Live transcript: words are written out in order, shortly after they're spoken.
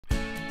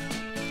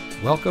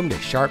Welcome to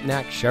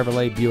Sharpnack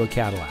Chevrolet Buick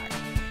Cadillac.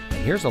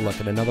 And here's a look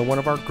at another one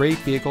of our great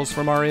vehicles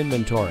from our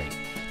inventory,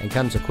 and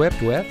comes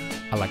equipped with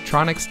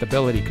electronic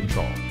stability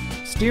control,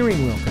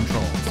 steering wheel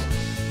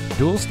controls,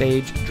 dual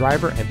stage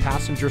driver and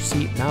passenger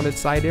seat mounted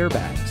side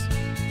airbags,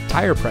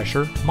 tire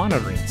pressure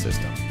monitoring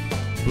system,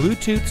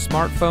 Bluetooth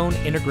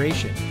smartphone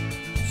integration,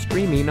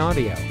 streaming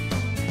audio,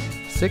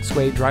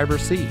 6-way driver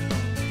seat,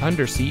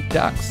 under seat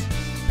ducts,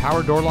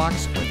 power door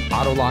locks with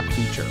auto lock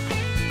feature,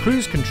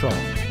 cruise control,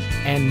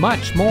 and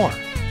much more.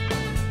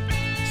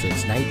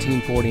 Since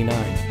 1949,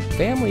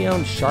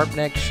 family-owned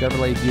Sharpnack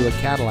Chevrolet Buick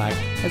Cadillac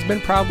has been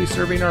proudly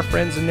serving our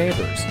friends and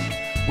neighbors.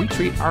 We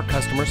treat our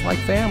customers like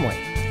family,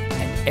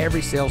 and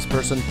every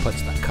salesperson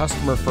puts the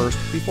customer first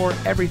before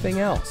everything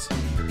else.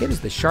 It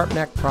is the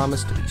Sharpnack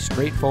promise to be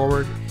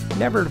straightforward,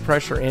 never to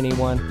pressure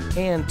anyone,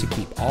 and to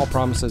keep all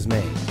promises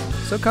made.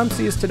 So come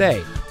see us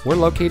today. We're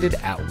located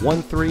at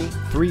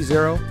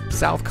 1330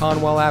 South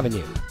Conwell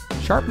Avenue.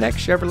 Sharpnack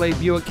Chevrolet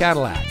Buick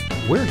Cadillac.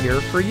 We're here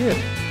for you.